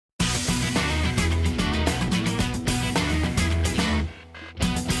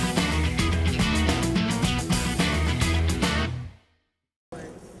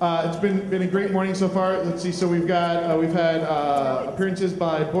It's been a great morning so far. Let's see. So we've had appearances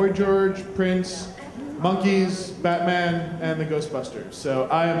by Boy George, Prince, Monkeys, Batman, and the Ghostbusters. So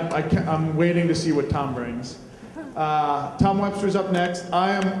I'm waiting to see what Tom brings. Tom Webster's up next.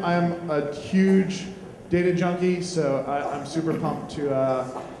 I am a huge data junkie, so I'm super pumped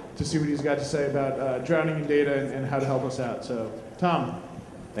to see what he's got to say about drowning in data and how to help us out. So, Tom.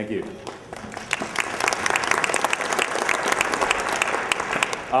 Thank you.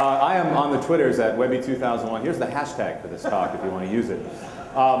 I am on the Twitters at Webby2001. Here's the hashtag for this talk if you want to use it.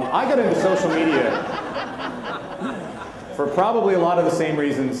 I got into social media for probably a lot of the same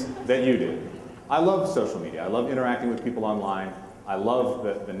reasons that you did. I love social media. I love interacting with people online. I love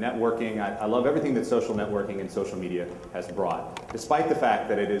the networking. I love everything that social networking and social media has brought, despite the fact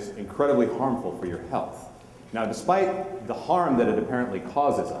that it is incredibly harmful for your health. Now, despite the harm that it apparently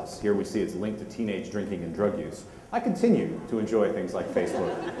causes us, here we see it's linked to teenage drinking and drug use, I continue to enjoy things like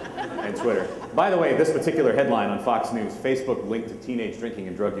Facebook and Twitter. By the way, this particular headline on Fox News, Facebook linked to teenage drinking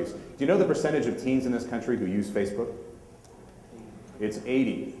and drug use. Do you know the percentage of teens in this country who use Facebook? It's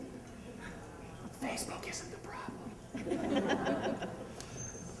 80. Facebook isn't the problem.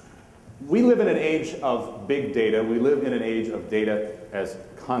 We live in an age of big data. We live in an age of data as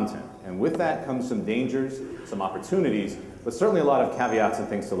content. And with that comes some dangers, some opportunities, but certainly a lot of caveats and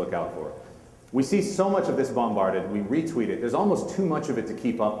things to look out for. We see so much of this bombarded, we retweet it. There's almost too much of it to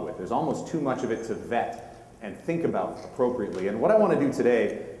keep up with. There's almost too much of it to vet and think about appropriately. And what I want to do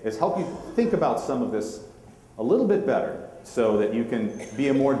today is help you think about some of this a little bit better so that you can be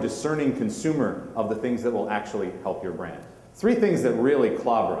a more discerning consumer of the things that will actually help your brand. 3 things that really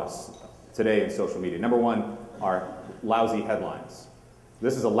clobber us today in social media. Number 1 are lousy headlines.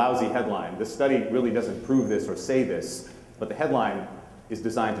 This is a lousy headline. This study really doesn't prove this or say this, but the headline is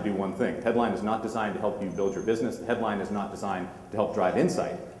designed to do one thing. The headline is not designed to help you build your business. The headline is not designed to help drive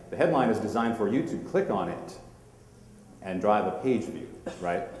insight. The headline is designed for you to click on it and drive a page view,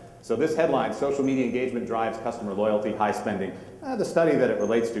 right? So this headline, social media engagement drives customer loyalty, high spending. The study that it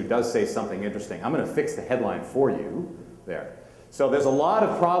relates to does say something interesting. I'm going to fix the headline for you there. So there's a lot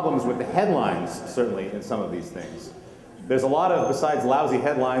of problems with the headlines, certainly, in some of these things. There's a lot of, besides lousy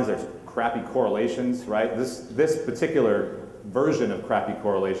headlines, there's crappy correlations, right? This particular version of crappy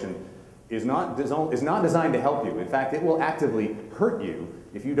correlation is not designed to help you. In fact, it will actively hurt you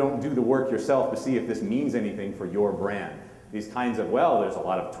if you don't do the work yourself to see if this means anything for your brand. These kinds of, well, there's a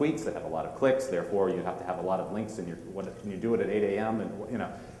lot of tweets that have a lot of clicks, therefore you have to have a lot of links in when you do it at 8 a.m. and, you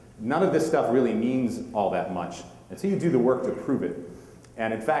know, none of this stuff really means all that much until you do the work to prove it.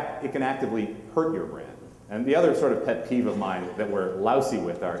 And in fact, it can actively hurt your brand. And the other sort of pet peeve of mine that we're lousy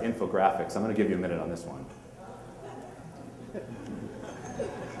with are infographics. I'm going to give you a minute on this one.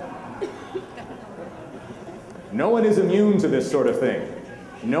 No one is immune to this sort of thing.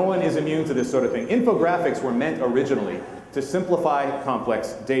 No one is immune to this sort of thing. Infographics were meant originally to simplify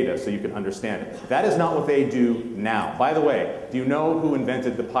complex data so you could understand it. That is not what they do now. By the way, do you know who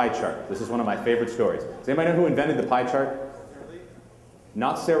invented the pie chart? This is one of my favorite stories. Does anybody know who invented the pie chart?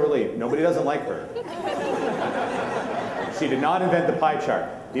 Not Sarah Lee. Nobody doesn't like her. She did not invent the pie chart.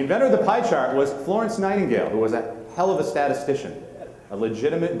 The inventor of the pie chart was Florence Nightingale, who was a hell of a statistician, a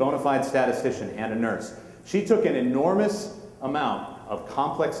legitimate bona fide statistician and a nurse. She took an enormous amount of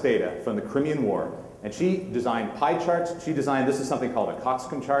complex data from the Crimean War, and she designed pie charts. She designed, this is something called a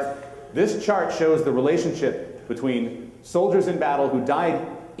coxcomb chart. This chart shows the relationship between soldiers in battle who died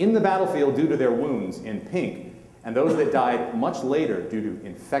in the battlefield due to their wounds in pink, and those that died much later due to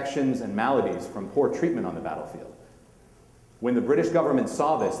infections and maladies from poor treatment on the battlefield. When the British government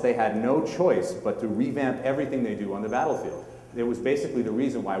saw this, they had no choice but to revamp everything they do on the battlefield. It was basically the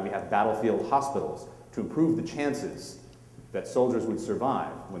reason why we have battlefield hospitals, to improve the chances that soldiers would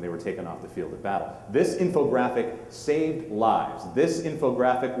survive when they were taken off the field of battle. This infographic saved lives. This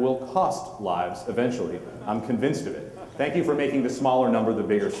infographic will cost lives eventually. I'm convinced of it. Thank you for making the smaller number the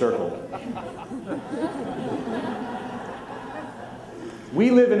bigger circle. We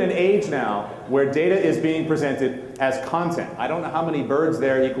live in an age now where data is being presented as content. I don't know how many birds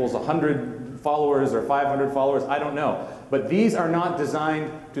there equals 100 followers or 500 followers, I don't know. But these are not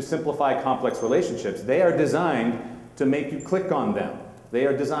designed to simplify complex relationships. They are designed to make you click on them. They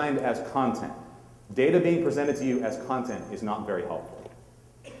are designed as content. Data being presented to you as content is not very helpful.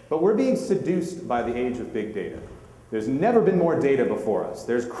 But we're being seduced by the age of big data. There's never been more data before us.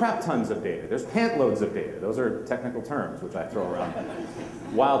 There's crap tons of data. There's pantloads of data. Those are technical terms, which I throw around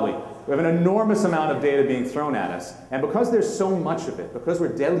wildly. We have an enormous amount of data being thrown at us. And because there's so much of it, because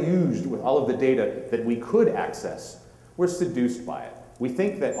we're deluged with all of the data that we could access, we're seduced by it. We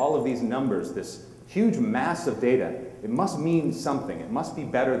think that all of these numbers, this huge mass of data, it must mean something. It must be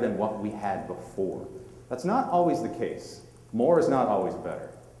better than what we had before. That's not always the case. More is not always better.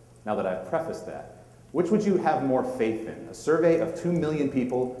 Now that I've prefaced that, which would you have more faith in? A survey of 2 million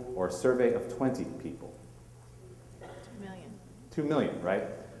people or a survey of 20 people? 2 million. 2 million, right?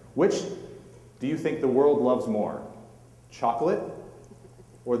 Which do you think the world loves more? Chocolate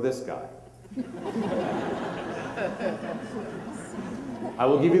or this guy? I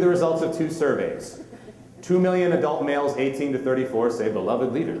will give you the results of 2 surveys. 2 million adult males 18 to 34 say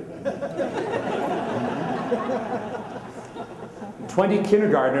beloved leader. 20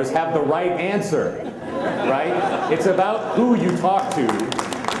 kindergartners have the right answer, right? It's about who you talk to,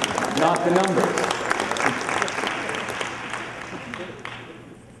 not the numbers.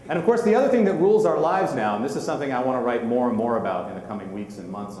 And of course, the other thing that rules our lives now, and this is something I want to write more and more about in the coming weeks and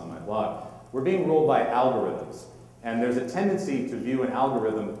months on my blog, we're being ruled by algorithms. And there's a tendency to view an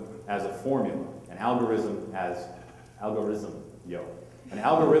algorithm as a formula, an algorithm as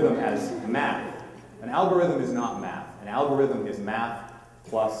math. An algorithm is not math. An algorithm is math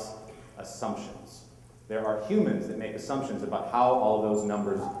plus assumptions. There are humans that make assumptions about how all those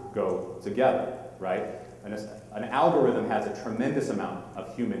numbers go together, right? An algorithm has a tremendous amount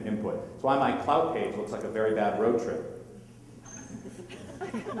of human input. That's why my clout page looks like a very bad road trip.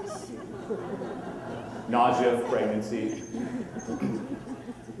 Nausea, pregnancy.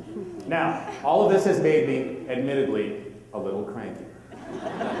 Now, all of this has made me, admittedly, a little cranky.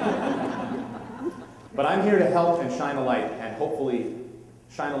 But I'm here to help and shine a light, and hopefully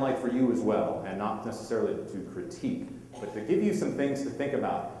shine a light for you as well, and not necessarily to critique, but to give you some things to think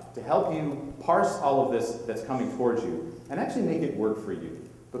about, to help you parse all of this that's coming towards you, and actually make it work for you.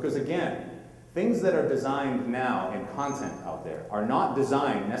 Because again, things that are designed now in content out there are not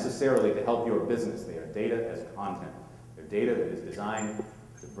designed necessarily to help your business. They are data as content. They're data that is designed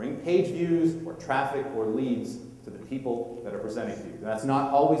to bring page views or traffic or leads to the people that are presenting to you. That's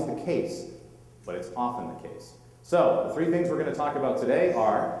not always the case, but it's often the case. So, the 3 things we're going to talk about today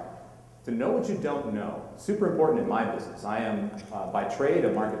are to know what you don't know. Super important in my business. I am, by trade,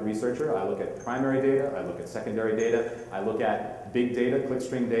 a market researcher. I look at primary data, I look at secondary data, I look at big data,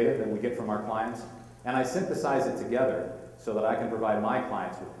 clickstream data that we get from our clients, and I synthesize it together so that I can provide my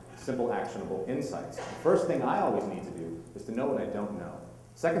clients with simple, actionable insights. The first thing I always need to do is to know what I don't know.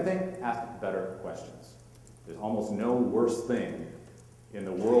 Second thing, ask better questions. There's almost no worse thing in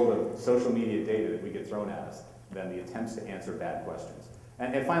the world of social media data that we get thrown at us than the attempts to answer bad questions.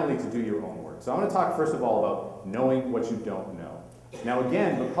 And finally, to do your own work. So I'm going to talk first of all about knowing what you don't know. Now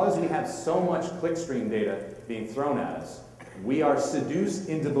again, because we have so much clickstream data being thrown at us, we are seduced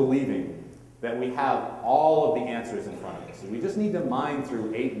into believing that we have all of the answers in front of us. We just need to mine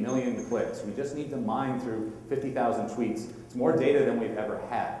through 8 million clicks. We just need to mine through 50,000 tweets. It's more data than we've ever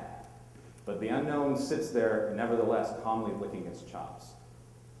had. But the unknown sits there, nevertheless, calmly licking its chops.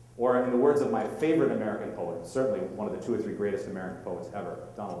 Or in the words of my favorite American poet, certainly one of the 2 or 3 greatest American poets ever,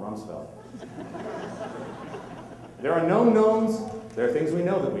 Donald Rumsfeld. There are known knowns, there are things we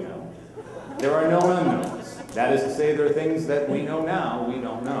know that we know. There are known unknowns. That is to say, there are things that we know now we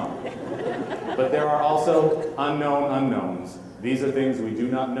don't know. But there are also unknown unknowns. These are things we do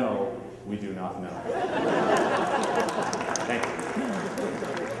not know we do not know. Thank you.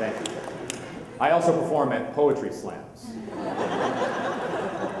 Thank you. I also perform at poetry slams.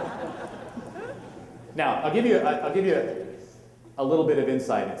 Now, I'll give you a little bit of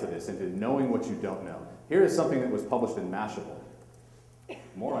insight into this, into knowing what you don't know. Here is something that was published in Mashable.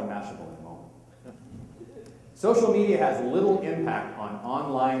 More on Mashable in a moment. Social media has little impact on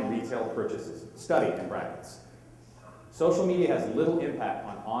online retail purchases. Study in brackets. Social media has little impact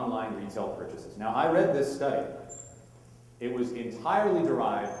on online retail purchases. Now, I read this study. It was entirely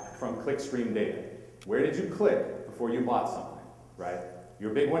derived from clickstream data. Where did you click before you bought something, right? Your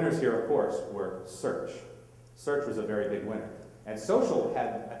big winners here, of course, were search. Search was a very big winner. And social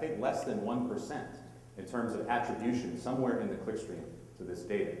had, I think, less than 1% in terms of attribution, somewhere in the clickstream to this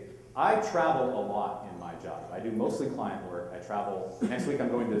data. I travel a lot in my job. I do mostly client work. I travel. Next week I'm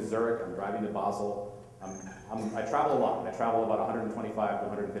going to Zurich. I'm driving to Basel. I travel a lot. I travel about 125 to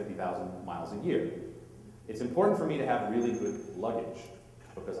 150,000 miles a year. It's important for me to have really good luggage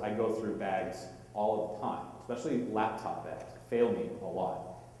because I go through bags all of the time, especially laptop bags. Fail me a lot.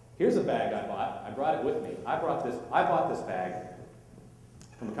 Here's a bag I bought. I brought it with me. I bought this bag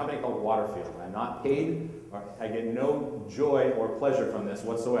from a company called Waterfield. I'm not paid, or I get no joy or pleasure from this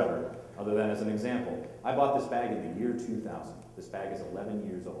whatsoever, other than as an example. I bought this bag in the year 2000. This bag is 11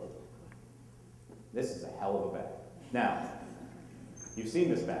 years old. This is a hell of a bag. Now, you've seen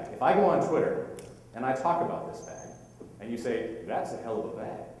this bag. If I go on Twitter and I talk about this bag, and you say, that's a hell of a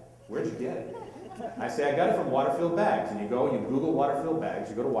bag, where'd you get it? I say, I got it from Waterfield Bags. And you go, you Google Waterfield Bags,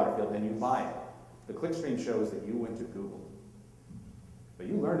 you go to Waterfield, and you buy it. The clickstream shows that you went to Google. But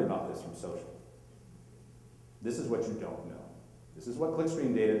you learned about this from social. This is what you don't know. This is what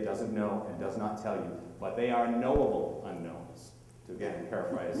clickstream data doesn't know and does not tell you. But they are knowable unknowns. To again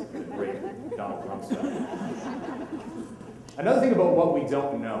paraphrase the great Donald Trump stuff. Another thing about what we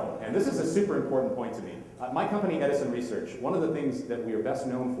don't know, and this is a super important point to me. My company, Edison Research, one of the things that we are best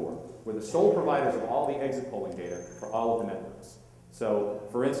known for, we're the sole providers of all the exit polling data for all of the networks. So,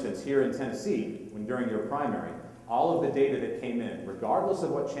 for instance, here in Tennessee, during your primary, all of the data that came in, regardless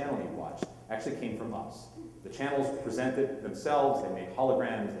of what channel you watched, actually came from us. The channels presented themselves, they make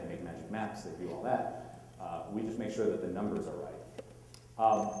holograms, they make magic maps, they do all that. We just make sure that the numbers are right.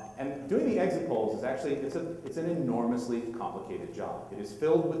 And doing the exit polls is actually, it's an enormously complicated job. It is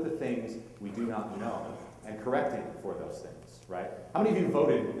filled with the things we do not know and correcting for those things, right? How many of you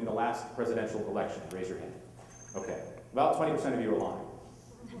voted in the last presidential election? Raise your hand. Okay, about 20% of you are lying.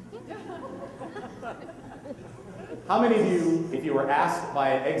 How many of you, if you were asked by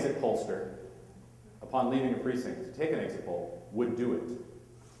an exit pollster upon leaving a precinct to take an exit poll, would do it?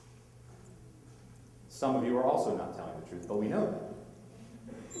 Some of you are also not telling the truth, but we know that.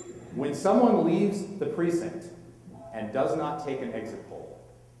 When someone leaves the precinct and does not take an exit poll,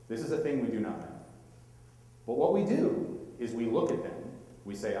 this is a thing we do not know. But what we do is we look at them,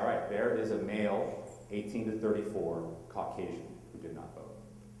 we say, all right, there is a male, 18 to 34, Caucasian, who did not vote.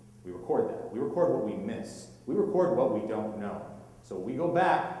 We record that. We record what we miss. We record what we don't know. So we go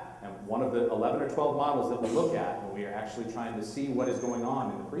back, and one of the 11 or 12 models that we look at when we are actually trying to see what is going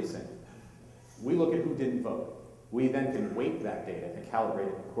on in the precinct, we look at who didn't vote. We then can weight that data and calibrate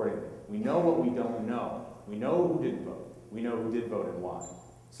it accordingly. We know what we don't know. We know who didn't vote. We know who did vote and why.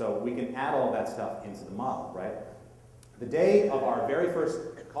 So we can add all that stuff into the model, right? The day of our very first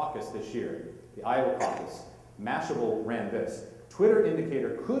caucus this year, the Iowa caucus, Mashable ran this. Twitter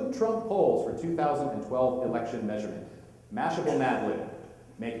indicator, could Trump polls for 2012 election measurement? Mashable Mad Lib.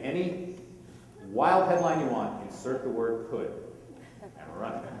 Make any wild headline you want, insert the word could, and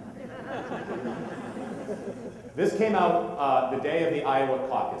run it. This came out the day of the Iowa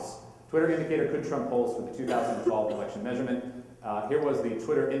caucus. Twitter indicator, could Trump polls for the 2012 election measurement? Here was the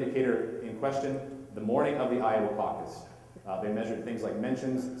Twitter indicator in question the morning of the Iowa caucus. They measured things like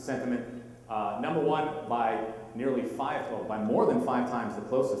mentions, sentiment. Number one, by more than 5 times the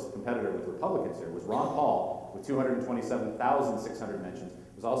closest competitor with Republicans here was Ron Paul with 227,600 mentions.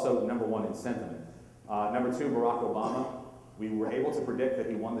 Was also number 1 in sentiment. Number 2, Barack Obama. We were able to predict that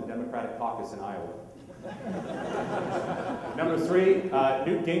he won the Democratic caucus in Iowa. Number 3,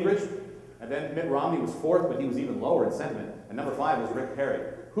 Newt Gingrich. And then Mitt Romney was 4th, but he was even lower in sentiment. And number 5 was Rick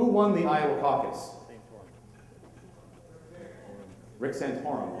Perry. Who won the Iowa caucus? Rick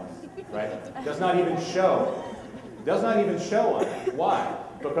Santorum won, right? Does not even show. Does not even show on it. Why?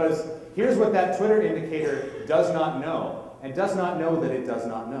 Because here's what that Twitter indicator does not know, and does not know that it does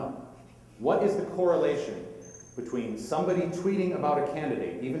not know. What is the correlation between somebody tweeting about a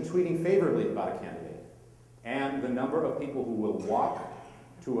candidate, even tweeting favorably about a candidate, and the number of people who will walk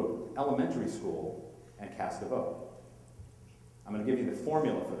to an elementary school and cast a vote? I'm going to give you the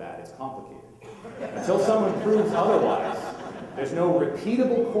formula for that. It's complicated. Until someone proves otherwise, there's no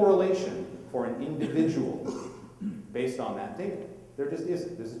repeatable correlation for an individual based on that data. There just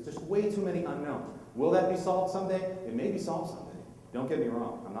isn't. There's just way too many unknowns. Will that be solved someday? It may be solved someday. Don't get me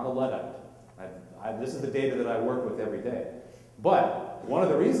wrong. I'm not a Luddite. This is the data that I work with every day. But one of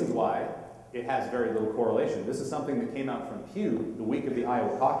the reasons why it has very little correlation, this is something that came out from Pew the week of the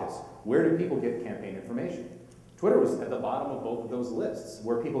Iowa caucus. Where do people get campaign information? Twitter was at the bottom of both of those lists.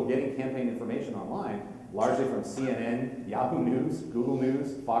 Were people getting campaign information online, largely from CNN, Yahoo News, Google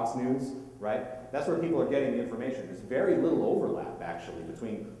News, Fox News, right? That's where people are getting the information. There's very little overlap, actually,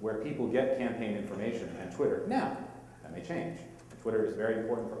 between where people get campaign information and Twitter. Now, that may change. Twitter is very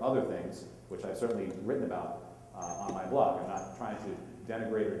important for other things, which I've certainly written about on my blog. I'm not trying to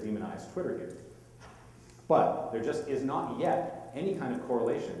denigrate or demonize Twitter here. But there just is not yet any kind of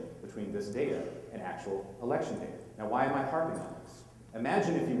correlation between this data and actual election data. Now, why am I harping on this?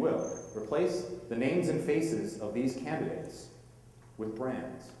 Imagine, if you will, replace the names and faces of these candidates with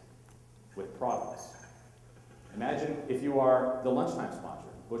brands, with products. Imagine if you are the lunchtime sponsor,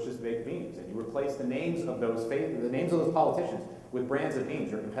 Bush's Baked Beans, and you replace the names of those politicians with brands of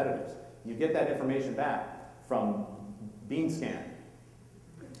beans, your competitors. You get that information back from BeanScan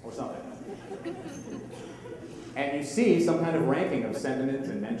or something. And you see some kind of ranking of sentiments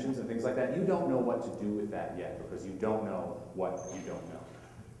and mentions and things like that. You don't know what to do with that yet because you don't know what you don't know.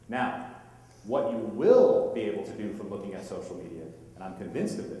 Now, what you will be able to do from looking at social media, and I'm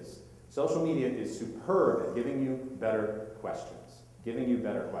convinced of this, Social media is superb at giving you better questions. Giving you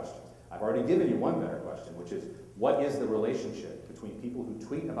better questions. I've already given you one better question, which is, what is the relationship between people who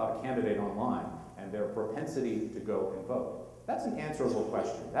tweet about a candidate online and their propensity to go and vote? That's an answerable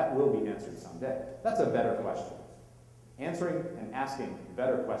question. That will be answered someday. That's a better question. Answering and asking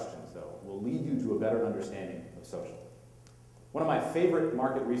better questions, though, will lead you to a better understanding of social. One of my favorite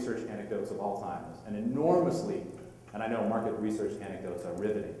market research anecdotes of all time is an enormously, and I know market research anecdotes are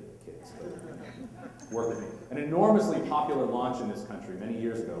riveting, kids, but work with me. An enormously popular launch in this country many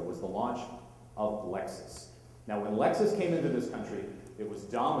years ago was the launch of Lexus. Now, when Lexus came into this country, it was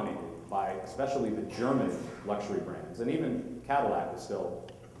dominated by especially the German luxury brands, and even Cadillac was still,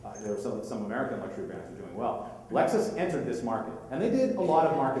 there were some American luxury brands were doing well. Lexus entered this market, and they did a lot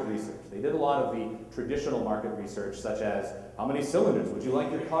of market research. They did a lot of the traditional market research, such as, how many cylinders would you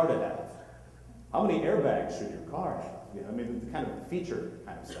like your car to have? How many airbags should your car have? You know, I mean, the kind of feature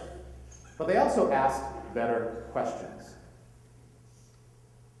kind of stuff. But they also asked better questions.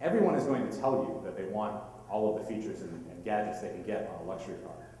 Everyone is going to tell you that they want all of the features and gadgets they can get on a luxury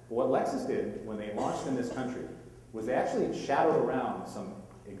car. But what Lexus did when they launched in this country was they actually shadowed around some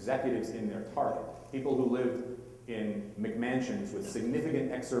executives in their target, people who lived in McMansions with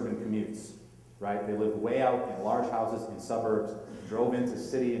significant exurban commutes, right? They lived way out in large houses in suburbs, drove into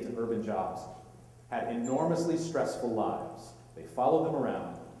city, into urban jobs, had enormously stressful lives. They followed them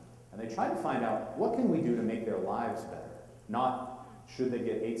around, and they tried to find out, what can we do to make their lives better? Not, should they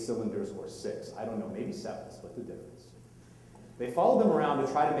get 8 cylinders or 6? I don't know, maybe 7, split the difference. They followed them around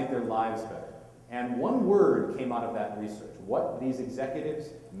to try to make their lives better. And one word came out of that research. What these executives,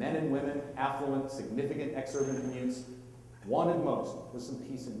 men and women, affluent, significant exurban commutes, wanted most was some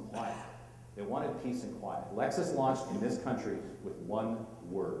peace and quiet. They wanted peace and quiet. Lexus launched in this country with one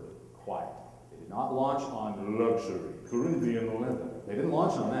word, quiet. They did not launch on luxury, Corinthian leather. They didn't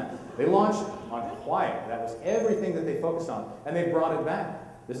launch on that. They launched on quiet. That was everything that they focused on, and they brought it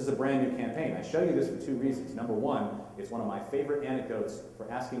back. This is a brand new campaign. I show you this for 2 reasons. Number one, it's one of my favorite anecdotes for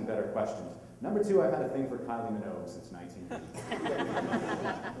asking better questions. Number two, I've had a thing for Kylie Minogue since 1980.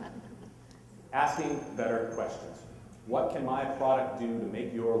 Asking better questions. What can my product do to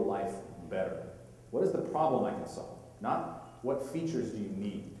make your life better? What is the problem I can solve? Not what features do you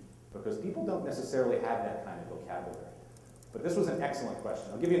need? Because people don't necessarily have that kind of vocabulary. But this was an excellent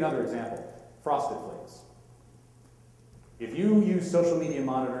question. I'll give you another example. Frosted Flakes. If you use social media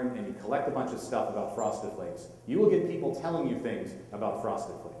monitoring and you collect a bunch of stuff about Frosted Flakes, you will get people telling you things about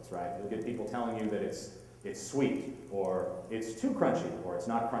Frosted Flakes, right? You'll get people telling you that it's sweet, or it's too crunchy, or it's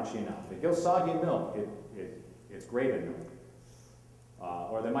not crunchy enough. It goes soggy in milk. It's great in milk.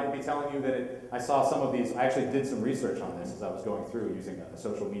 Or they might be telling you that I saw some of these, I actually did some research on this as I was going through using a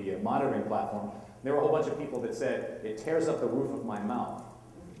social media monitoring platform. There were a whole bunch of people that said, it tears up the roof of my mouth,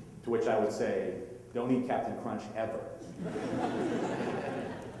 to which I would say, don't eat Captain Crunch ever.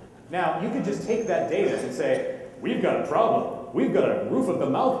 Now, you could just take that data and say, we've got a problem. We've got a roof of the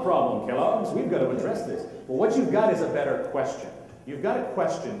mouth problem, Kellogg's. We've got to address this. Well, what you've got is a better question. You've got a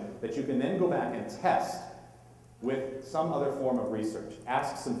question that you can then go back and test with some other form of research.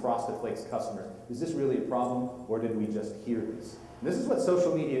 Ask some Frosted Flakes customers, is this really a problem, or did we just hear this? And this is what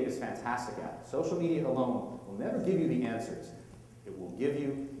social media is fantastic at. Social media alone will never give you the answers. It will give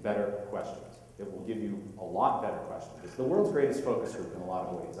you better questions. It will give you a lot better questions. It's the world's greatest focus group in a lot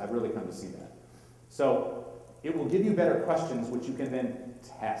of ways. I've really come to see that. So it will give you better questions, which you can then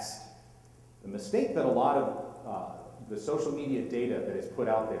test. The mistake that a lot of the social media data that is put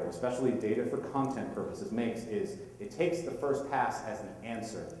out there, especially data for content purposes, makes is it takes the first pass as an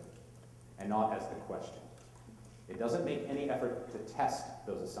answer and not as the question. It doesn't make any effort to test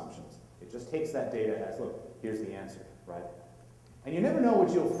those assumptions. It just takes that data as, look, here's the answer, right? And you never know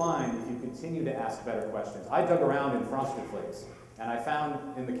what you'll find if you continue to ask better questions. I dug around in Frosted Flakes, and I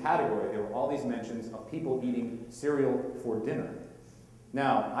found in the category there were all these mentions of people eating cereal for dinner.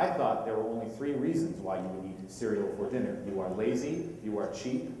 Now, I thought there were only 3 reasons why you would eat cereal for dinner. You are lazy, you are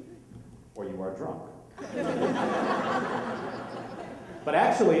cheap, or you are drunk. But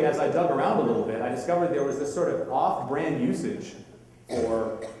actually, as I dug around a little bit, I discovered there was this sort of off-brand usage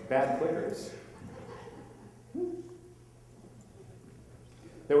for bad clickers.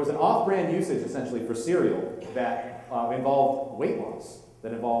 There was an off-brand usage, essentially, for cereal that involved weight loss,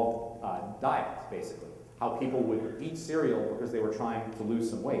 that involved diet, basically. How people would eat cereal because they were trying to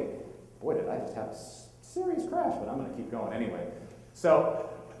lose some weight. Boy, did I just have a serious crash, but I'm going to keep going anyway. So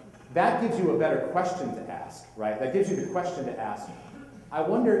that gives you a better question to ask, right? That gives you the question to ask, I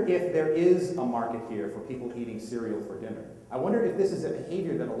wonder if there is a market here for people eating cereal for dinner. I wonder if this is a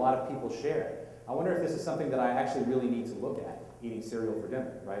behavior that a lot of people share. I wonder if this is something that I actually really need to look at, eating cereal for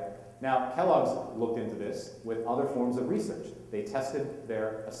dinner, right? Now, Kellogg's looked into this with other forms of research. They tested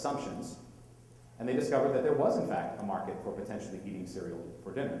their assumptions, and they discovered that there was, in fact, a market for potentially eating cereal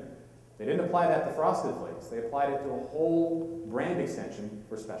for dinner. They didn't apply that to Frosted Flakes. They applied it to a whole brand extension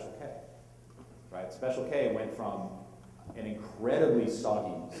for Special K, right? Special K went from an incredibly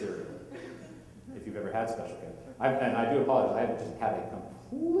soggy cereal, if you've ever had Special K. And I do apologize, I just had a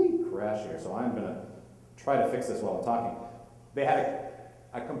complete crash here, so I'm going to try to fix this while I'm talking. They had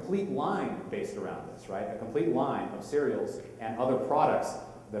a complete line based around this, right? A complete line of cereals and other products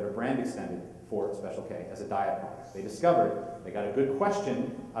that are brand extended for Special K as a diet product. They discovered, they got a good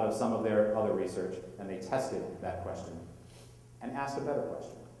question out of some of their other research, and they tested that question and asked a better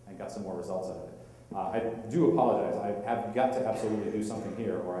question and got some more results out of it. I do apologize. I have got to absolutely do something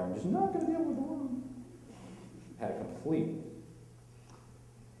here, or I'm just not going to be able to go on. Had a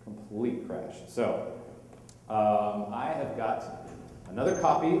complete crash. So I have got another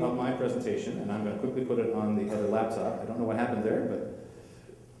copy of my presentation, and I'm going to quickly put it on the other laptop. I don't know what happened there, but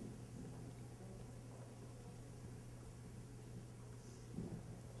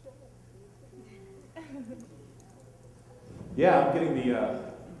yeah, I'm getting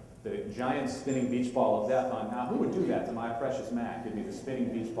the giant spinning beach ball of death on. Now, who would do that to my precious Mac? Give me the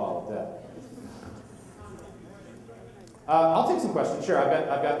spinning beach ball of death. I'll take some questions. Sure,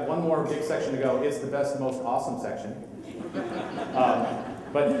 I've got one more big section to go. It's the best, most awesome section.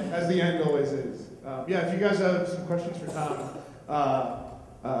 But as the end always is. Yeah, if you guys have some questions for Tom,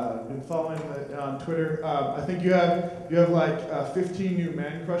 been following on Twitter. I think you have like 15 new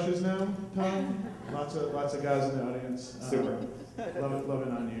man crushes now, Tom. Lots of guys in the audience. Super.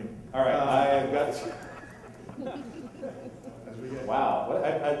 Loving on you. All right, I've got. Wow,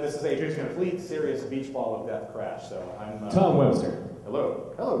 this is a complete serious beach ball of death crash. So I'm Tom Webster.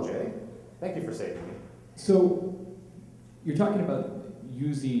 Hello, Jay. Thank you for saving me. So you're talking about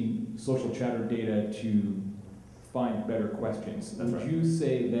using social chatter data to find better questions. That's Would right. you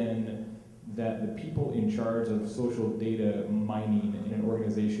say then that the people in charge of social data mining in an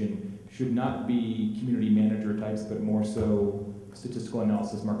organization should not be community manager types, but more so statistical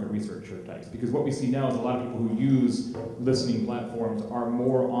analysis market researcher types? Because what we see now is a lot of people who use listening platforms are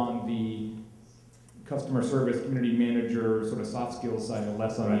more on the customer service, community manager, sort of soft skills side, and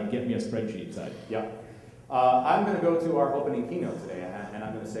less on the get me a spreadsheet side. Yeah. I'm going to go to our opening keynote today, and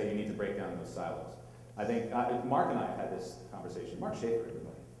I'm going to say you need to break down those silos. I think Mark and I have had this conversation. Mark Schaefer,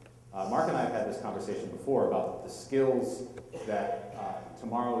 everybody. Mark and I have had this conversation before about the skills that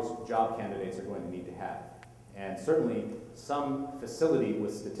tomorrow's job candidates are going to need to have. And certainly some facility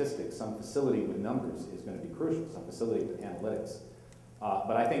with statistics, some facility with numbers is going to be crucial, some facility with analytics.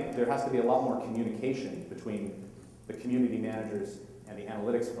 But I think there has to be a lot more communication between the community managers and the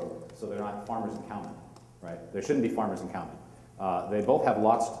analytics folk, so they're not farmers and cowmen, right? There shouldn't be farmers and cowmen. They both have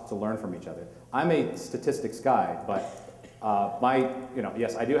lots to learn from each other. I'm a statistics guy, but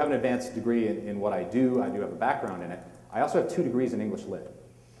yes, I do have an advanced degree in what I do. I do have a background in it. I also have 2 degrees in English Lit.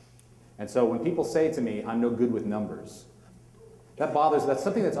 And so when people say to me, I'm no good with numbers, that's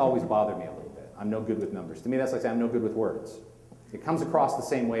something that's always bothered me a little bit. I'm no good with numbers. To me, that's like saying I'm no good with words. It comes across the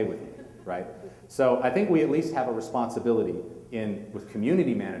same way with me, right? So I think we at least have a responsibility with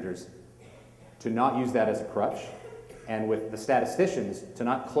community managers to not use that as a crutch, and with the statisticians to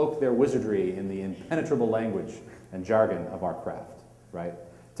not cloak their wizardry in the impenetrable language and jargon of our craft, right?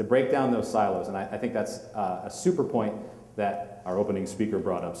 To break down those silos, and I think that's a super point that our opening speaker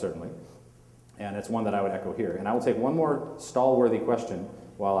brought up, certainly, and it's one that I would echo here. And I will take one more stall-worthy question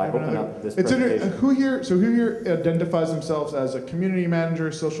while I open up this presentation. Who here identifies themselves as a community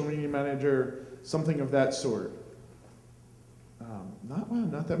manager, social media manager, something of that sort?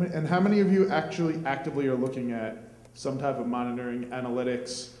 Not that many. And how many of you actually actively are looking at some type of monitoring,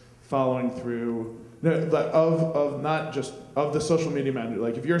 analytics, following through? No, of not just of the social media manager.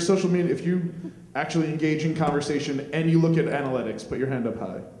 Like if you're a social media, if you actually engage in conversation and you look at analytics, put your hand up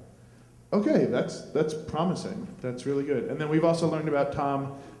high. Okay, that's promising. That's really good. And then we've also learned about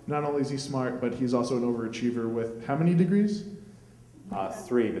Tom. Not only is he smart, but he's also an overachiever with how many degrees?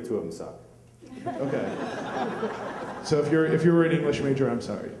 3, but 2 of them suck. Okay. So if you were an English major, I'm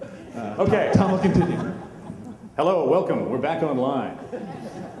sorry. Okay. Tom will continue. Hello, welcome. We're back online.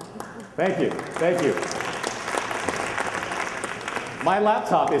 Thank you. Thank you. My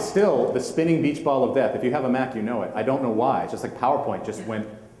laptop is still the spinning beach ball of death. If you have a Mac, you know it. I don't know why. It's just like PowerPoint just went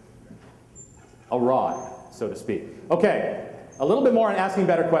awry, so to speak. Okay, a little bit more on asking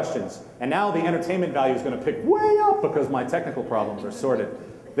better questions. And now the entertainment value is going to pick way up because my technical problems are sorted.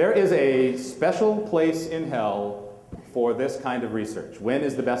 There is a special place in hell for this kind of research? When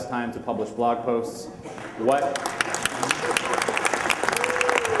is the best time to publish blog posts?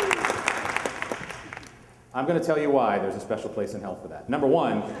 I'm going to tell you why there's a special place in hell for that. Number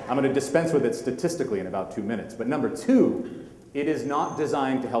one, I'm going to dispense with it statistically in about 2 minutes. But number two, it is not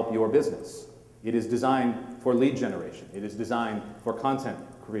designed to help your business. It is designed for lead generation. It is designed for content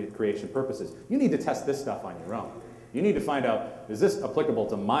creation purposes. You need to test this stuff on your own. You need to find out, is this applicable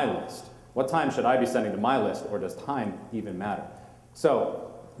to my list? What time should I be sending to my list, or does time even matter?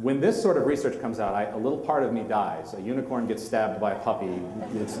 So when this sort of research comes out, a little part of me dies. A unicorn gets stabbed by a puppy.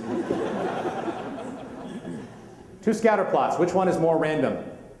 Two scatter plots. Which one is more random?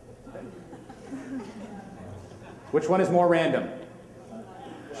 Which one is more random?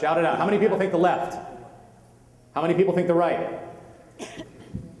 Shout it out. How many people think the left? How many people think the right?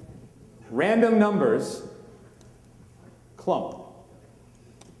 Random numbers clump.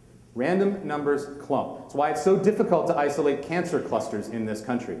 Random numbers clump. That's why it's so difficult to isolate cancer clusters in this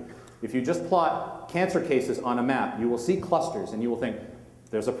country. If you just plot cancer cases on a map, you will see clusters and you will think,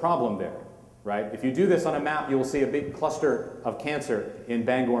 there's a problem there, right? If you do this on a map, you will see a big cluster of cancer in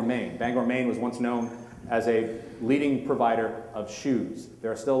Bangor, Maine. Bangor, Maine was once known as a leading provider of shoes.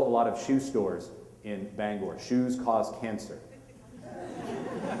 There are still a lot of shoe stores in Bangor. Shoes cause cancer.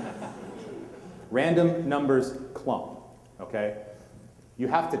 Random numbers clump, okay? You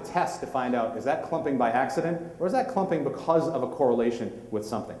have to test to find out, is that clumping by accident, or is that clumping because of a correlation with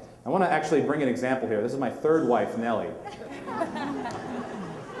something? I want to actually bring an example here. This is my third wife, Nellie.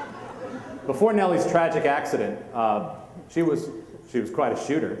 Before Nellie's tragic accident, she was quite a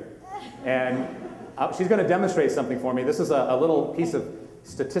shooter. And she's going to demonstrate something for me. This is a little piece of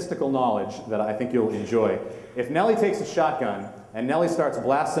statistical knowledge that I think you'll enjoy. If Nellie takes a shotgun and Nellie starts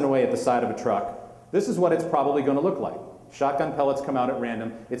blasting away at the side of a truck, this is what it's probably going to look like. Shotgun pellets come out at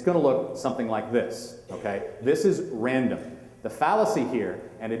random. It's going to look something like this, okay? This is random. The fallacy here,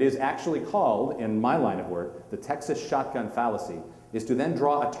 and it is actually called, in my line of work, the Texas shotgun fallacy, is to then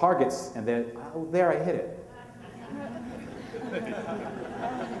draw a target and then, oh, there I hit it.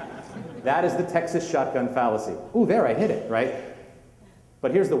 That is the Texas shotgun fallacy. Ooh, there I hit it, right?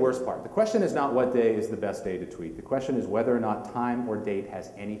 But here's the worst part. The question is not what day is the best day to tweet. The question is whether or not time or date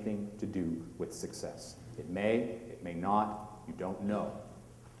has anything to do with success. It may not, you don't know.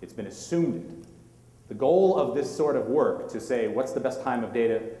 It's been assumed. The goal of this sort of work to say what's the best time of day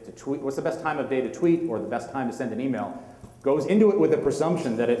to tweet, what's the best time of day to tweet or the best time to send an email, goes into it with the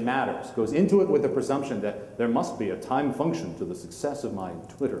presumption that it matters, goes into it with the presumption that there must be a time function to the success of my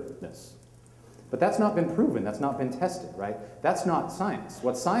Twitter-ness. But that's not been proven, that's not been tested, right? That's not science.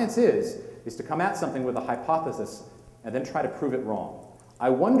 What science is to come at something with a hypothesis and then try to prove it wrong. I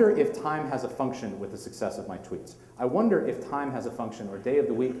wonder if time has a function with the success of my tweets. I wonder if time has a function or day of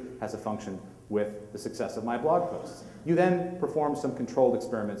the week has a function with the success of my blog posts. You then perform some controlled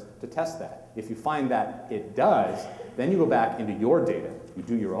experiments to test that. If you find that it does, then you go back into your data, you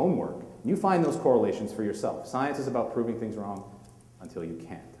do your own work, and you find those correlations for yourself. Science is about proving things wrong until you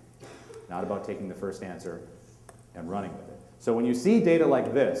can't. Not about taking the first answer and running with it. So when you see data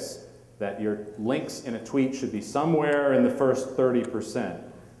like this, that your links in a tweet should be somewhere in the first 30%,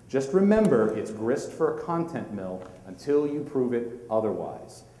 just remember it's grist for a content mill until you prove it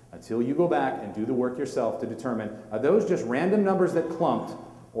otherwise. Until you go back and do the work yourself to determine, are those just random numbers that clumped,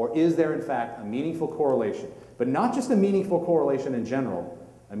 or is there in fact a meaningful correlation? But not just a meaningful correlation in general,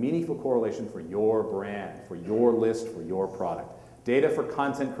 a meaningful correlation for your brand, for your list, for your product. Data for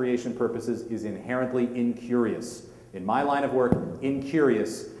content creation purposes is inherently incurious. In my line of work,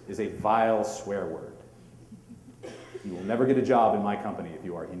 incurious is a vile swear word. You will never get a job in my company if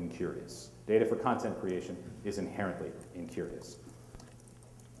you are incurious. Data for content creation is inherently incurious.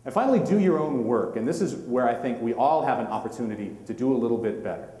 And finally, do your own work. And this is where I think we all have an opportunity to do a little bit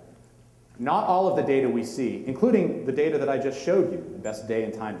better. Not all of the data we see, including the data that I just showed you, the best day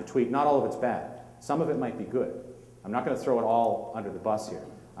and time to tweet, not all of it's bad. Some of it might be good. I'm not going to throw it all under the bus here.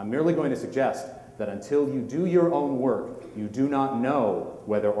 I'm merely going to suggest that until you do your own work, you do not know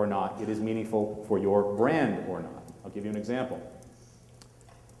whether or not it is meaningful for your brand or not. I'll give you an example.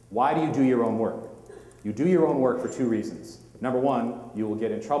 Why do you do your own work? You do your own work for two reasons. Number one, you will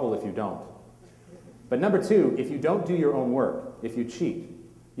get in trouble if you don't. But number two, if you don't do your own work, if you cheat,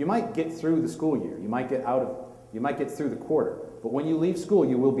 you might get through the school year. You might get through the quarter. But when you leave school,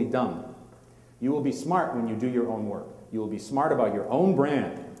 you will be dumb. You will be smart when you do your own work. You will be smart about your own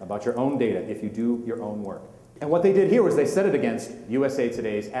brand, about your own data, if you do your own work. And what they did here was they set it against USA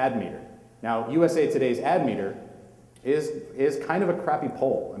Today's ad meter. Now, USA Today's ad meter is kind of a crappy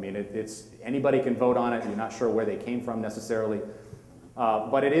poll. I mean, it's anybody can vote on it. You're not sure where they came from necessarily.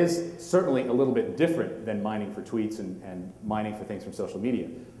 But it is certainly a little bit different than mining for tweets and mining for things from social media.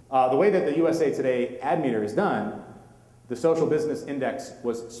 The way that the USA Today ad meter is done, the Social Business Index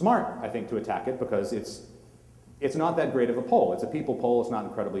was smart, I think, to attack it because it's not that great of a poll. It's a people poll. It's not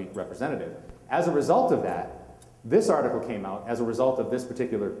incredibly representative. As a result of that, this article came out as a result of this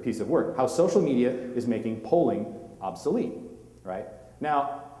particular piece of work, how social media is making polling obsolete, right?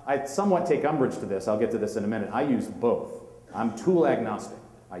 Now, I somewhat take umbrage to this. I'll get to this in a minute. I use both. I'm tool agnostic.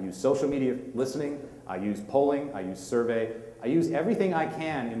 I use social media listening, I use polling, I use survey. I use everything I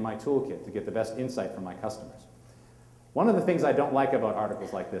can in my toolkit to get the best insight from my customers. One of the things I don't like about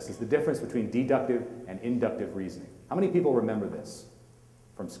articles like this is the difference between deductive and inductive reasoning. How many people remember this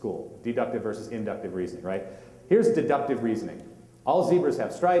from school? Deductive versus inductive reasoning, right? Here's deductive reasoning. All zebras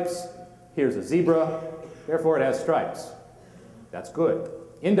have stripes. Here's a zebra. Therefore, it has stripes. That's good.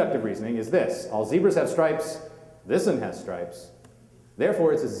 Inductive reasoning is this. All zebras have stripes. This one has stripes.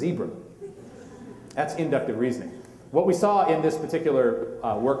 Therefore, it's a zebra. That's inductive reasoning. What we saw in this particular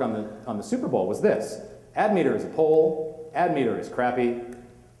work on the Super Bowl was this. Ad meter is a poll. Ad meter is crappy.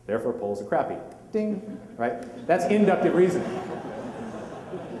 Therefore, polls are crappy. Ding. Right? That's inductive reasoning.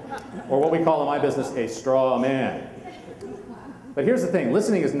 Or what we call in my business a straw man. But here's the thing.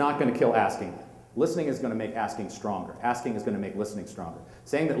 Listening is not going to kill asking. Listening is going to make asking stronger. Asking is going to make listening stronger.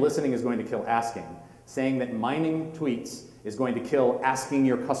 Saying that listening is going to kill asking, saying that mining tweets is going to kill asking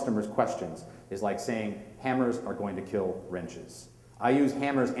your customers questions is like saying hammers are going to kill wrenches. I use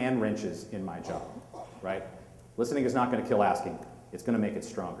hammers and wrenches in my job, right? Listening is not going to kill asking. It's going to make it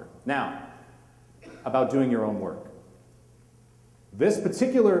stronger. Now, about doing your own work. This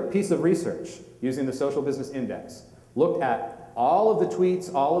particular piece of research using the Social Business Index looked at all of the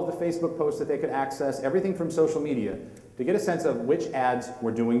tweets, all of the Facebook posts that they could access, everything from social media, to get a sense of which ads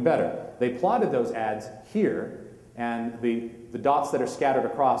were doing better. They plotted those ads here, and the dots that are scattered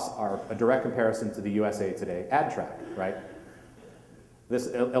across are a direct comparison to the USA Today ad track, right? This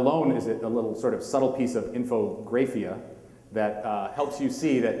alone is a little sort of subtle piece of infographia that helps you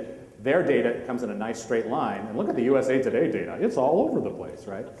see that their data comes in a nice straight line. And look at the USA Today data. It's all over the place,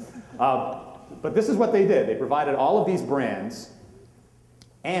 right? But this is what they did. They provided all of these brands,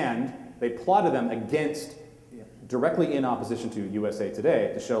 and they plotted them against, directly in opposition to USA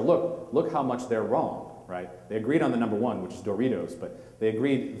Today to show, look how much they're wrong, right? They agreed on the number one, which is Doritos, but they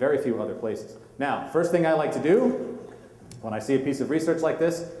agreed very few other places. Now, first thing I like to do when I see a piece of research like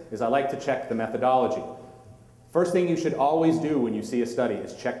this is I like to check the methodology. First thing you should always do when you see a study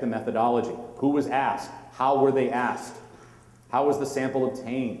is check the methodology. Who was asked? How were they asked? How was the sample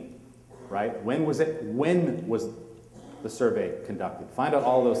obtained? Right? When was the survey conducted? Find out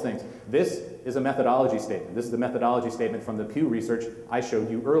all those things. This is a methodology statement. This is the methodology statement from the Pew research I showed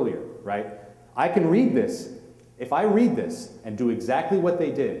you earlier, right? I can read this. If I read this and do exactly what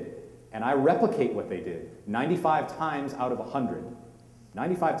they did, and I replicate what they did 95 times out of 100,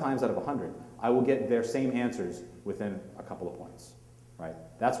 95 times out of 100, I will get their same answers within a couple of points, right?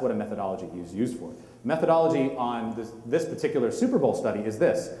 That's what a methodology is used for. Methodology on this particular Super Bowl study is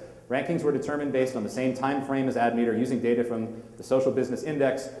this. Rankings were determined based on the same time frame as ad meter using data from the Social Business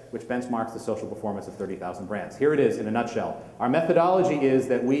Index, which benchmarks the social performance of 30,000 brands. Here it is in a nutshell. Our methodology is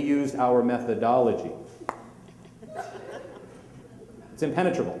that we used our methodology. It's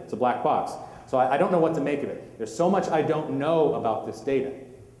impenetrable. It's a black box. So I don't know what to make of it. There's so much I don't know about this data.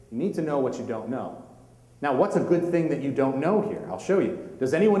 You need to know what you don't know. Now, what's a good thing that you don't know here? I'll show you.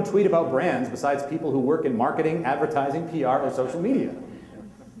 Does anyone tweet about brands besides people who work in marketing, advertising, PR, or social media?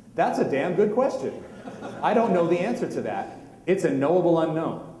 That's a damn good question. I don't know the answer to that. It's a knowable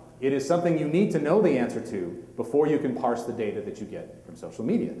unknown. It is something you need to know the answer to before you can parse the data that you get from social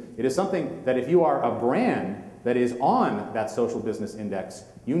media. It is something that if you are a brand that is on that Social Business Index,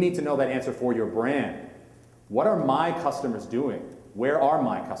 you need to know that answer for your brand. What are my customers doing? Where are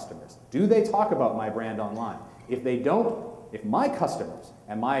my customers? Do they talk about my brand online? If they don't, if my customers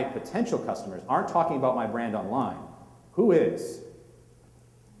and my potential customers aren't talking about my brand online, who is?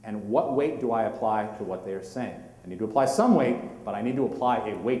 And what weight do I apply to what they are saying? I need to apply some weight, but I need to apply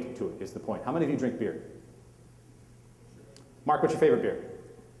a weight to it, is the point. How many of you drink beer? Mark, what's your favorite beer?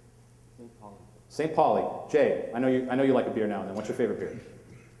 St. Pauli. St. Pauli. Jay, I know you like a beer now and then. What's your favorite beer?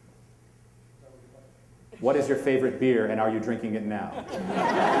 What is your favorite beer, and are you drinking it now?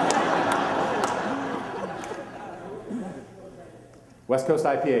 West Coast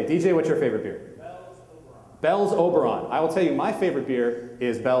IPA. DJ, what's your favorite beer? Bell's Oberon. I will tell you, my favorite beer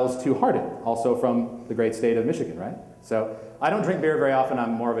is Bell's Two Hearted, also from the great state of Michigan, right? So I don't drink beer very often.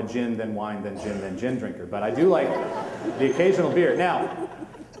 I'm more of a gin than wine than gin drinker, but I do like the occasional beer. Now,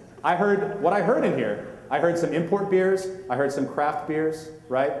 what I heard in here, I heard some import beers. I heard some craft beers,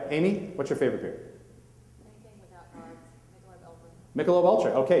 right? Amy, what's your favorite beer? Anything without carbs, Michelob Ultra. Michelob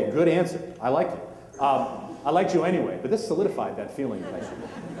Ultra. Okay, good answer. I like you. I liked you anyway, but this solidified that feeling that I should.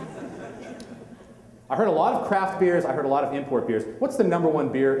 I heard a lot of craft beers. I heard a lot of import beers. What's the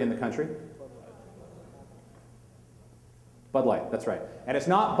 #1 beer in the country? Bud Light, that's right. And it's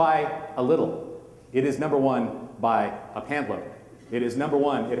not by a little. It is #1 by a pantload. It is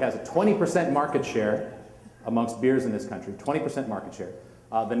 #1. It has a 20% market share amongst beers in this country, 20% market share.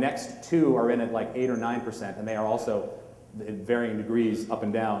 The next two are in at like 8 or 9%, and they are also in varying degrees up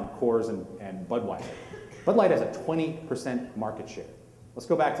and down, Coors and Budweiser. Bud Light has a 20% market share. Let's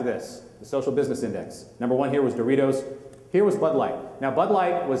go back to this, the Social Business Index. #1 here was Doritos. Here was Bud Light. Now, Bud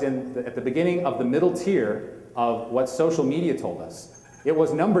Light was at the beginning of the middle tier of what social media told us. It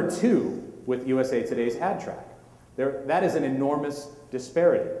was #2 with USA Today's ad track. That is an enormous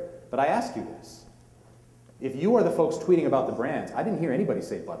disparity. But I ask you this. If you are the folks tweeting about the brands, I didn't hear anybody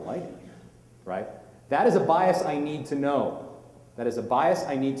say Bud Light, right? That is a bias I need to know. That is a bias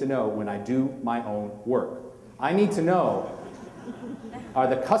I need to know when I do my own work. I need to know, are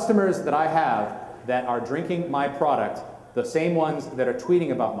the customers that I have that are drinking my product the same ones that are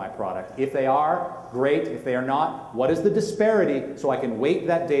tweeting about my product? If they are, great. If they are not, what is the disparity so I can weight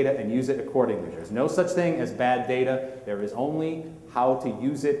that data and use it accordingly? There's no such thing as bad data. There is only how to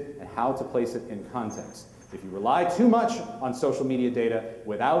use it and how to place it in context. If you rely too much on social media data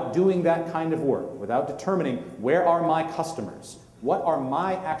without doing that kind of work, without determining where are my customers, what are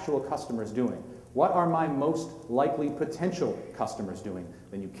my actual customers doing, what are my most likely potential customers doing,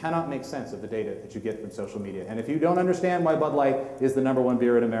 then you cannot make sense of the data that you get from social media. And if you don't understand why Bud Light is the #1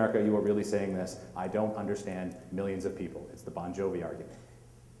 beer in America, you are really saying this: I don't understand millions of people. It's the Bon Jovi argument.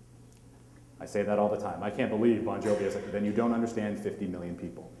 I say that all the time. I can't believe Bon Jovi is like, then you don't understand 50 million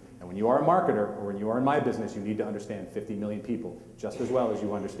people. And when you are a marketer, or when you are in my business, you need to understand 50 million people just as well as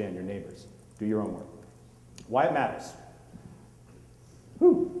you understand your neighbors. Do your own work. Why it matters.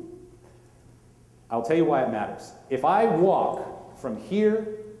 Whew. I'll tell you why it matters. If I walk from here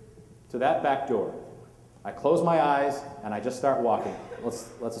to that back door, I close my eyes and I just start walking.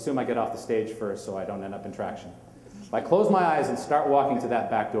 Let's assume I get off the stage first so I don't end up in traction. If I close my eyes and start walking to that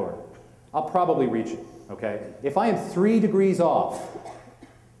back door, I'll probably reach it, okay? If I am 3 degrees off,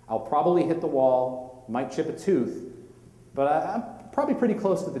 I'll probably hit the wall, might chip a tooth, but I'm probably pretty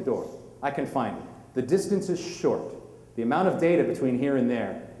close to the door. I can find it. The distance is short. The amount of data between here and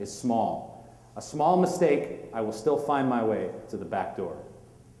there is small. A small mistake, I will still find my way to the back door.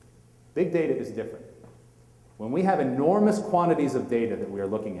 Big data is different. When we have enormous quantities of data that we are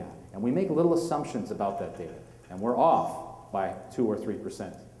looking at, and we make little assumptions about that data, and we're off by 2 or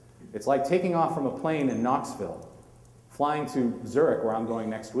 3%. It's like taking off from a plane in Knoxville, flying to Zurich, where I'm going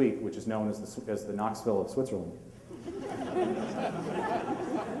next week, which is known as the Knoxville of Switzerland.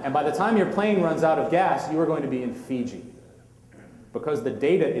 And by the time your plane runs out of gas, you are going to be in Fiji. Because the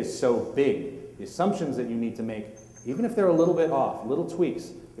data is so big, the assumptions that you need to make, even if they're a little bit off, little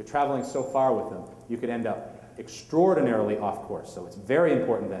tweaks, you're traveling so far with them, you could end up extraordinarily off course. So it's very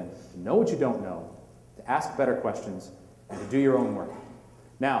important then to know what you don't know, to ask better questions, and to do your own work.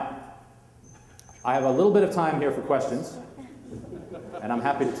 Now, I have a little bit of time here for questions, and I'm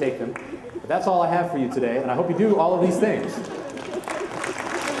happy to take them. But that's all I have for you today, and I hope you do all of these things.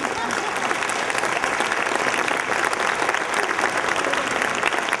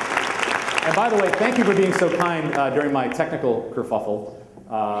 And by the way, thank you for being so kind during my technical kerfuffle.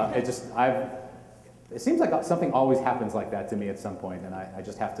 It seems like something always happens like that to me at some point, and I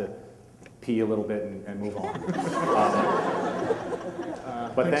just have to pee a little bit and move on.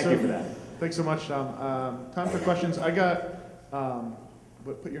 But thank you for that. Thanks so much, Tom. Time for questions. I got,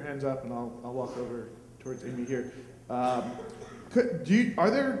 put your hands up and I'll walk over towards Amy here.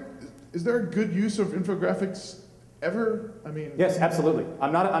 Is there a good use of infographics ever? I mean. Yes, absolutely.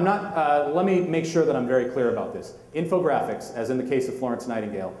 Let me make sure that I'm very clear about this. Infographics, as in the case of Florence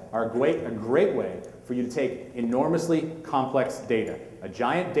Nightingale, are a great way for you to take enormously complex data, a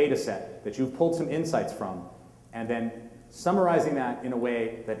giant data set that you've pulled some insights from, and then summarizing that in a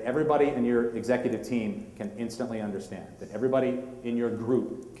way that everybody in your executive team can instantly understand, that everybody in your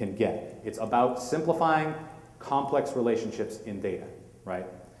group can get. It's about simplifying complex relationships in data, right?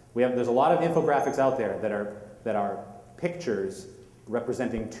 There's a lot of infographics out there that are pictures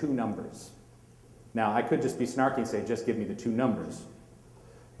representing 2 numbers. Now, I could just be snarky and say, just give me the 2 numbers.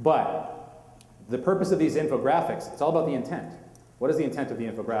 But the purpose of these infographics, it's all about the intent. What is the intent of the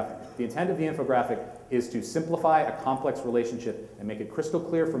infographic? The intent of the infographic is to simplify a complex relationship and make it crystal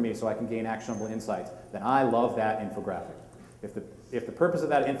clear for me so I can gain actionable insights. Then I love that infographic. If the purpose of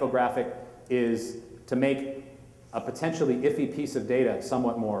that infographic is to make a potentially iffy piece of data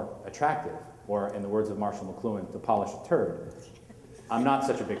somewhat more attractive, or in the words of Marshall McLuhan, to polish a turd, I'm not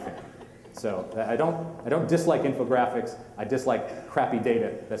such a big fan. So I don't dislike infographics. I dislike crappy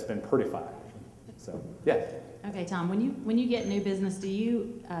data that's been prettified. So yeah. Okay, Tom. When you get new business, do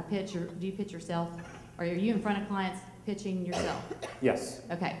you pitch yourself, or are you in front of clients pitching yourself? Yes.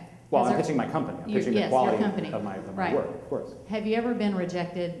 Okay. Well, I'm pitching my company. I'm pitching the quality of my right. work, of course. Have you ever been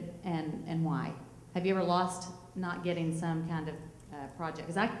rejected, and why? Have you ever lost not getting some kind of project?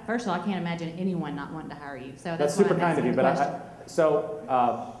 Because first of all, I can't imagine anyone not wanting to hire you. So that's super kind of you. But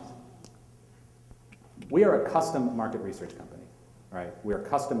we are a custom market research company, right? We're a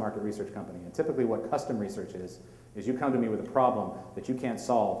custom market research company, and typically what custom research is you come to me with a problem that you can't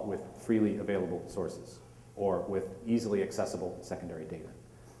solve with freely available sources or with easily accessible secondary data.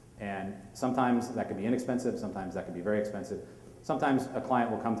 And sometimes that can be inexpensive, sometimes that can be very expensive. Sometimes a client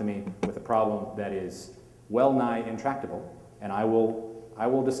will come to me with a problem that is well nigh intractable, and I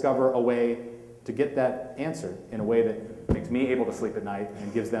will discover a way to get that answer in a way that makes me able to sleep at night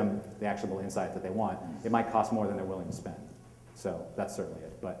and gives them the actionable insight that they want. It might cost more than they're willing to spend. So that's certainly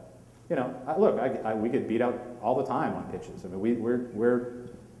it. But you know, look, we get beat out all the time on pitches. I mean, we're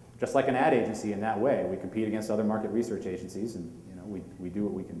just like an ad agency in that way. We compete against other market research agencies, and you know, we do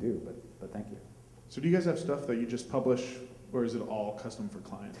what we can do. But thank you. So do you guys have stuff that you just publish, or is it all custom for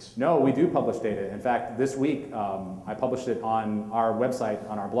clients? No, we do publish data. In fact, this week I published it on our website,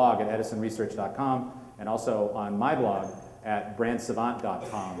 on our blog at edisonresearch.com, and also on my blog at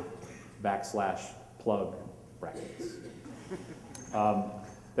brandsavant.com/plug brackets.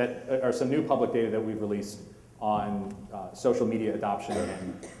 That are some new public data that we've released on social media adoption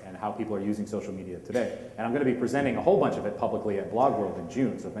and how people are using social media today. And I'm going to be presenting a whole bunch of it publicly at Blog World in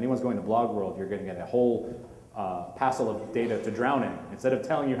June. So if anyone's going to Blog World, you're going to get a whole passel of data to drown in. Instead of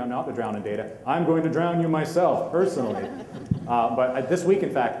telling you how not to drown in data, I'm going to drown you myself, personally. But this week,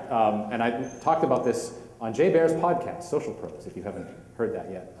 in fact, and I talked about this on Jay Baer's podcast, Social Pros, if you haven't heard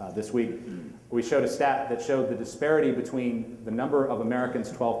that yet. This week, we showed a stat that showed the disparity between the number of Americans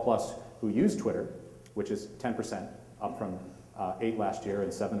 12 plus who use Twitter, which is 10%, up from 8 last year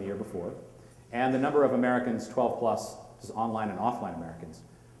and 7 the year before, and the number of Americans 12 plus, this is online and offline Americans,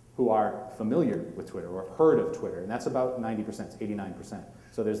 who are familiar with Twitter or have heard of Twitter, and that's about 90%, it's 89%.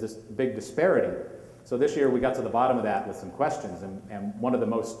 So there's this big disparity. So this year we got to the bottom of that with some questions, and one of the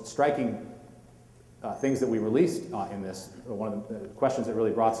most striking things that we released in this, one of the questions that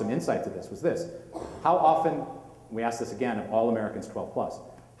really brought some insight to this was this. How often, we asked this again of all Americans 12 plus,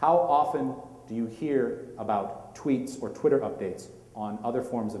 how often do you hear about tweets or Twitter updates on other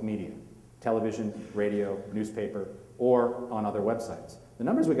forms of media? Television, radio, newspaper, or on other websites? The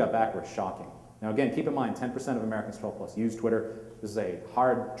numbers we got back were shocking. Now again, keep in mind, 10% of Americans 12 plus use Twitter. This is a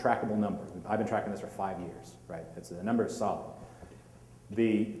hard trackable number. I've been tracking this for 5 years, right? The number is solid.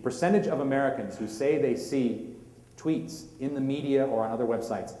 The percentage of Americans who say they see tweets in the media or on other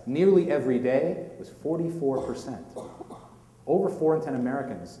websites nearly every day was 44%. Over 4 in 10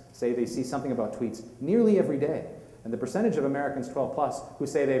 Americans say they see something about tweets nearly every day. And the percentage of Americans 12 plus who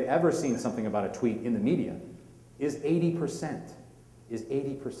say they've ever seen something about a tweet in the media is 80%. Is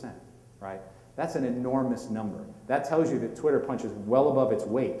 80%, right? That's an enormous number. That tells you that Twitter punches well above its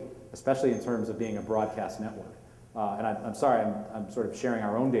weight, especially in terms of being a broadcast network. And I'm sorry, I'm sort of sharing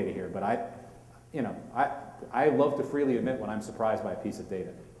our own data here, but I love to freely admit when I'm surprised by a piece of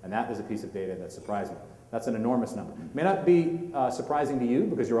data, and that is a piece of data that surprised me. That's an enormous number. It may not be surprising to you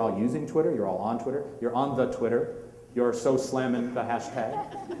because you're all using Twitter, you're all on Twitter, you're on the Twitter, you're so slamming the hashtag.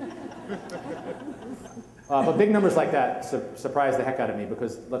 But big numbers like that surprise the heck out of me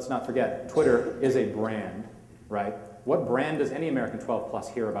because let's not forget, Twitter is a brand, right? What brand does any American 12 plus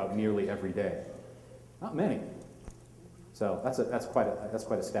hear about nearly every day? Not many. So that's quite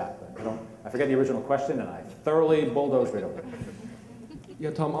a stat. But I forget the original question, and I thoroughly bulldozed right over it.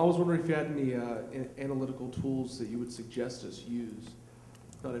 Yeah, Tom, I was wondering if you had any analytical tools that you would suggest us use.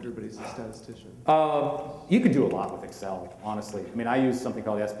 Not everybody's a statistician. You can do a lot with Excel, honestly. I mean, I use something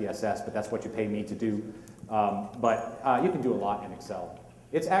called SPSS, but that's what you pay me to do. But you can do a lot in Excel.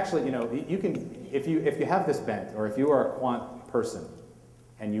 It's actually, you know, you can if you have this bent, or if you are a quant person,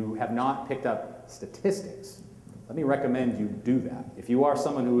 and you have not picked up statistics, let me recommend you do that. If you are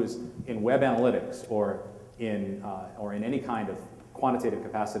someone who is in web analytics or in any kind of quantitative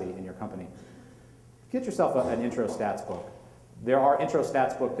capacity in your company, get yourself an intro stats book. There are intro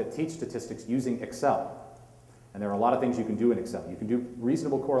stats books that teach statistics using Excel. And there are a lot of things you can do in Excel. You can do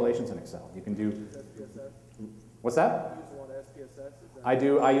reasonable correlations in Excel. You can do... SPSS? What's that? Use one SPSS, is that I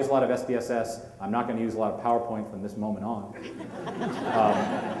do. I use a lot of SPSS. I'm not going to use a lot of PowerPoint from this moment on.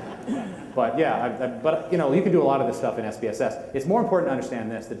 But yeah, but you know, you can do a lot of this stuff in SPSS. It's more important to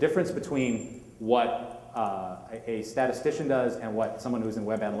understand this: the difference between what a statistician does and what someone who's in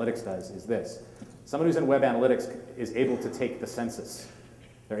web analytics does is this. Someone who's in web analytics is able to take the census.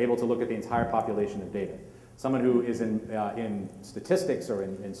 They're able to look at the entire population of data. Someone who is in statistics or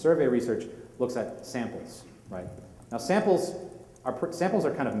in survey research looks at samples, right? Now samples are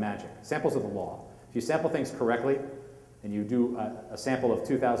kind of magic. Samples are the law. If you sample things correctly and you do a sample of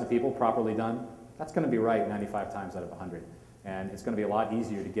 2,000 people properly done, that's going to be right 95 times out of 100. And it's going to be a lot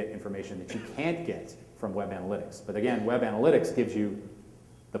easier to get information that you can't get from web analytics. But again, web analytics gives you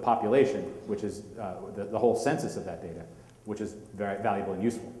the population, which is the whole census of that data, which is very valuable and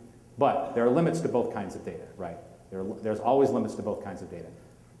useful. But there are limits to both kinds of data, right? There's always limits to both kinds of data.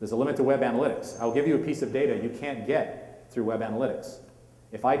 There's a limit to web analytics. I'll give you a piece of data you can't get through web analytics.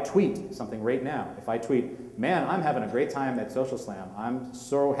 If I tweet something right now, if I tweet, man, I'm having a great time at Social Slam. I'm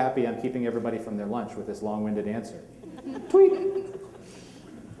so happy I'm keeping everybody from their lunch with this long-winded answer. Tweet.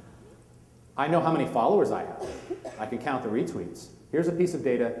 I know how many followers I have. I can count the retweets. Here's a piece of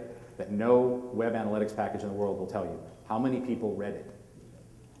data that no web analytics package in the world will tell you. How many people read it?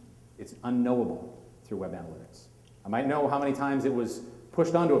 It's unknowable through web analytics. I might know how many times it was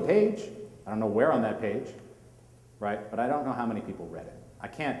pushed onto a page. I don't know where on that page, right? But I don't know how many people read it. I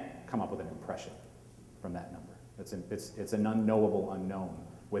can't come up with an impression from that number. It's an unknowable unknown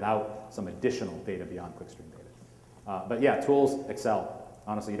without some additional data beyond clickstream data. But yeah, tools, Excel.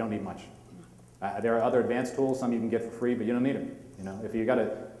 Honestly, you don't need much. There are other advanced tools, some you can get for free, but you don't need them. You know, if you got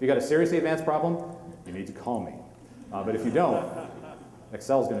a seriously advanced problem, you need to call me. But if you don't,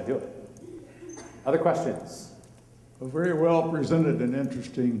 Excel's going to do it. Other questions? A very well presented and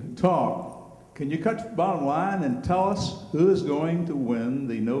interesting talk. Can you cut to the bottom line and tell us who is going to win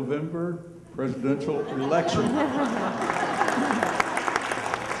the November presidential election?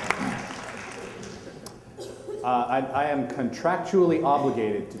 I am contractually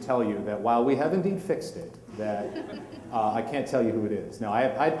obligated to tell you that while we have indeed fixed it, that I can't tell you who it is. No, I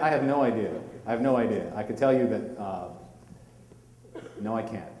have no idea. I have no idea. I could tell you that, no, I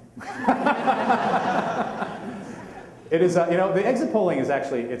can't. It is, you know, the exit polling is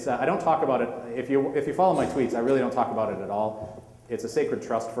actually, it's, I don't talk about it, if you follow my tweets, I really don't talk about it at all. It's a sacred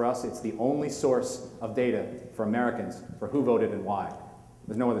trust for us. It's the only source of data for Americans for who voted and why.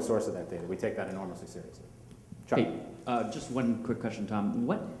 There's no other source of that data. We take that enormously seriously. Chuck. Hey, just one quick question, Tom.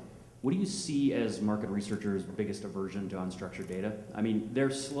 What do you see as market researchers' biggest aversion to unstructured data? I mean,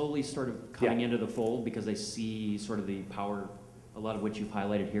 they're slowly sort of coming into the fold because they see sort of the power, a lot of which you've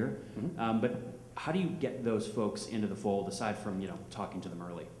highlighted here. Mm-hmm. But how do you get those folks into the fold aside from, you know, talking to them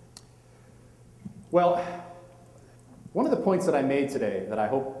early? Well, one of the points that I made today that I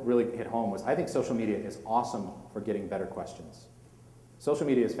hope really hit home was I think social media is awesome for getting better questions. Social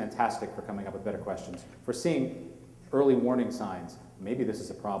media is fantastic for coming up with better questions, for seeing early warning signs. Maybe this is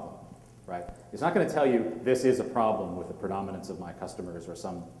a problem, right? It's not going to tell you this is a problem with the predominance of my customers or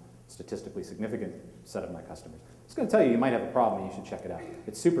some statistically significant set of my customers. It's going to tell you you might have a problem and you should check it out.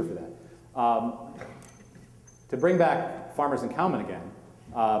 It's super for that. To bring back farmers and cowmen again,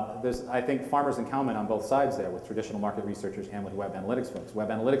 there's, I think, farmers and cowmen on both sides there with traditional market researchers and with web analytics folks. Web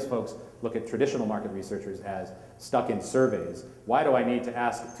analytics folks look at traditional market researchers as stuck in surveys. Why do I need to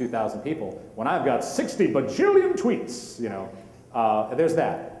ask 2,000 people when I've got 60 bajillion tweets? You know, there's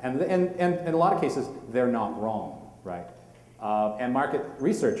that. And in a lot of cases, they're not wrong, right? And market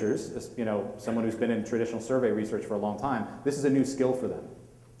researchers, you know, someone who's been in traditional survey research for a long time, this is a new skill for them,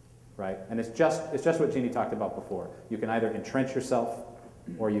 right? And it's just what Jeannie talked about before. You can either entrench yourself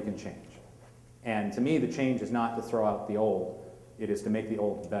or you can change. And to me, the change is not to throw out the old. It is to make the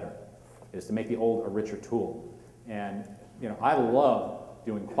old better. It is to make the old a richer tool. And you know, I love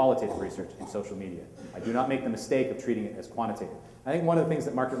doing qualitative research in social media. I do not make the mistake of treating it as quantitative. I think one of the things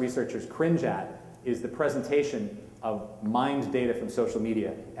that market researchers cringe at is the presentation of mined data from social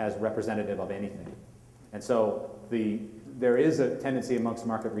media as representative of anything. And so there is a tendency amongst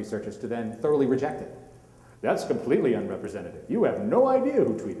market researchers to then thoroughly reject it. That's completely unrepresentative. You have no idea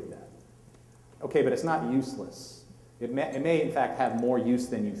who tweeted that. Okay, but it's not useless. It may in fact have more use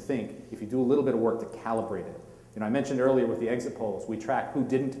than you think if you do a little bit of work to calibrate it. You know, I mentioned earlier with the exit polls, we track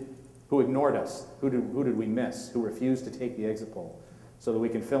who ignored us, who did we miss, who refused to take the exit poll, so that we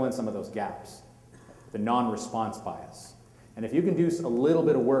can fill in some of those gaps, the non-response bias. And if you can do a little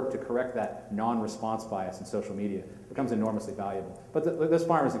bit of work to correct that non-response bias in social media, it becomes enormously valuable. But there's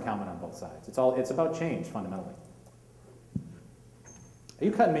farmers and cowmen on both sides. It's about change, fundamentally. Are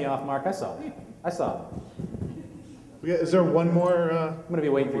you cutting me off, Mark? I saw that. Is there one more? I'm going to be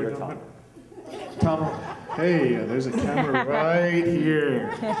waiting for your talk. Tom, hey, there's a camera right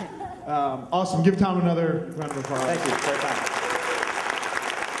here. Awesome. Give Tom another round of applause. Thank you. Great time.